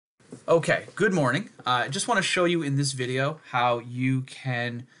Okay, good morning. I just want to show you in this video how you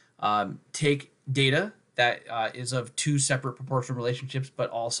can take data that is of two separate proportional relationships, but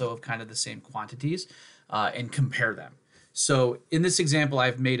also of kind of the same quantities, and compare them. So in this example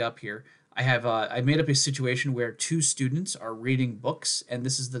I've made up here, I've made up a situation where two students are reading books, and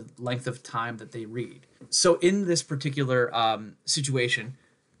this is the length of time that they read. So in this particular situation,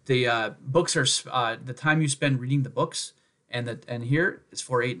 the books are the time you spend reading the books, and here is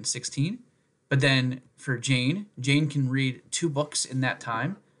 4, 8, and 16. But then for Jane can read 2 books in that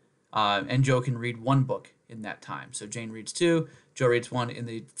time, and Joe can read 1 book in that time. So Jane reads 2, Joe reads 1 in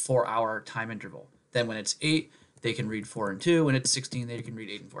the 4-hour time interval. Then when it's 8, they can read 4 and 2. When it's 16, they can read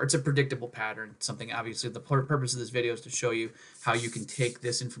 8 and 4. It's a predictable pattern. Something obviously the purpose of this video is to show you how you can take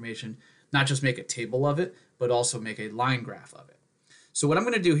this information, not just make a table of it, but also make a line graph of it. So what I'm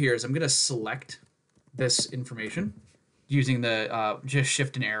going to do here is I'm going to select this information using the just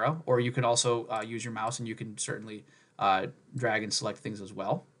shift and arrow, or you could also use your mouse, and you can certainly drag and select things as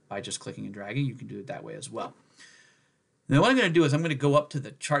well by just clicking and dragging. You can do it that way as well. Now what I'm going to do is I'm going to go up to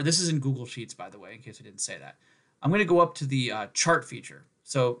the chart. This is in Google Sheets, by the way, in case I didn't say that. I'm going to go up to the chart feature.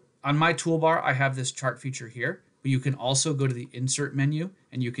 So on my toolbar, I have this chart feature here, but you can also go to the insert menu,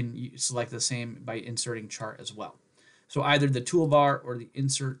 and you can select the same by inserting chart as well. So either the toolbar or the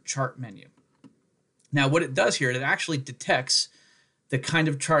insert chart menu. Now what it does here, it actually detects the kind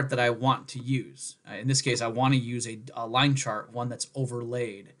of chart that I want to use. In this case, I want to use a line chart, one that's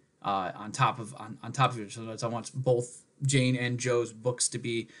overlaid on top of it. So I want both Jane and Joe's books to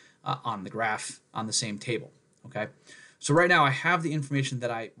be on the graph on the same table. Okay. So right now I have the information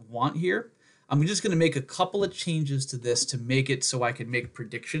that I want here. I'm just going to make a couple of changes to this to make it so I can make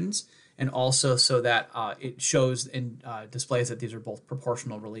predictions, and also so that it shows and displays that these are both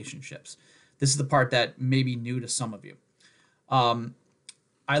proportional relationships. This is the part that may be new to some of you.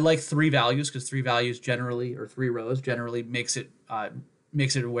 I like 3 values because 3 values generally, or 3 rows generally, makes it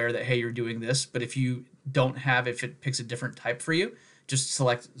aware that, hey, you're doing this. But if you don't have, if it picks a different type for you, just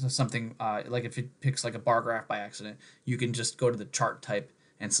select something like if it picks like a bar graph by accident, you can just go to the chart type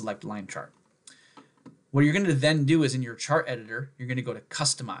and select line chart. What you're going to then do is in your chart editor, you're going to go to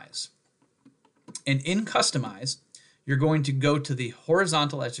customize. And in customize, you're going to go to the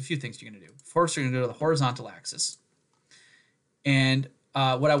horizontal. There's a few things you're going to do. First, you're going to go to the horizontal axis. And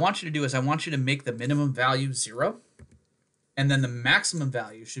what I want you to do is I want you to make the minimum value 0. And then the maximum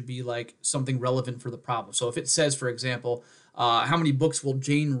value should be like something relevant for the problem. So if it says, for example, how many books will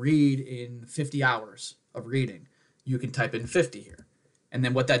Jane read in 50 hours of reading, you can type in 50 here. And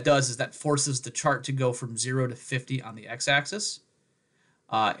then what that does is that forces the chart to go from 0 to 50 on the x-axis.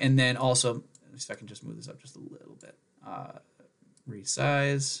 And then also, if I can just move this up just a little bit.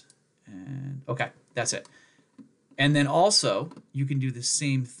 Resize, and okay, that's it. And then also you can do the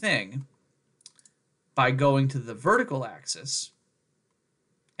same thing by going to the vertical axis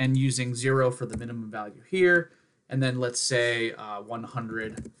and using 0 for the minimum value here, and then let's say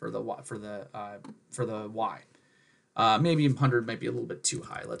 100 for the y. Maybe 100 might be a little bit too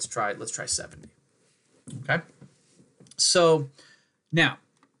high. Let's try 70. Okay. So now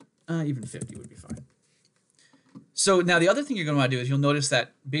even 50 would be fine. So now the other thing you're going to want to do is you'll notice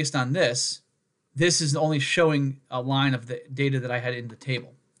that based on this is only showing a line of the data that I had in the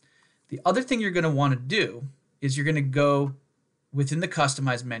table. The other thing you're going to want to do is you're going to go within the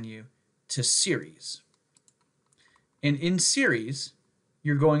Customize menu to Series. And in Series,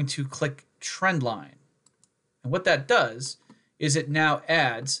 you're going to click Trend Line. And what that does is it now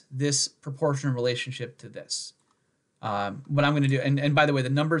adds this proportional relationship to this. What I'm going to do, and by the way, the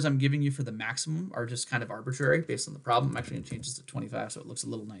numbers I'm giving you for the maximum are just kind of arbitrary based on the problem. I'm actually going to change this to 25 so it looks a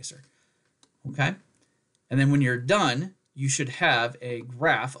little nicer. Okay? And then when you're done, you should have a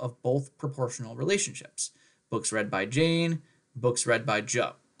graph of both proportional relationships. Books read by Jane, books read by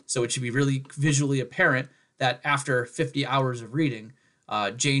Joe. So it should be really visually apparent that after 50 hours of reading,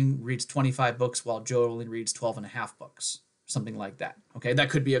 Jane reads 25 books while Joe only reads 12 and a half books. Something like that. Okay?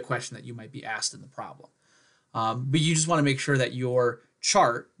 That could be a question that you might be asked in the problem. But you just want to make sure that your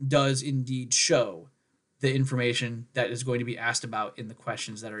chart does indeed show the information that is going to be asked about in the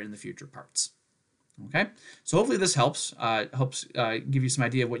questions that are in the future parts. Okay, so hopefully this helps give you some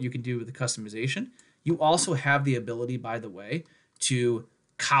idea of what you can do with the customization. You also have the ability, by the way, to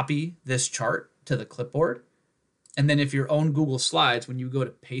copy this chart to the clipboard. And then if your own Google Slides, when you go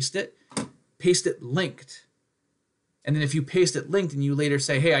to paste it linked. And then if you paste it linked and you later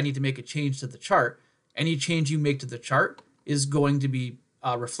say, hey, I need to make a change to the chart, any change you make to the chart is going to be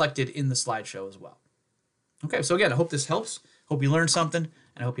reflected in the slideshow as well. Okay, so again, I hope this helps. Hope you learned something,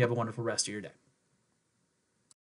 and I hope you have a wonderful rest of your day.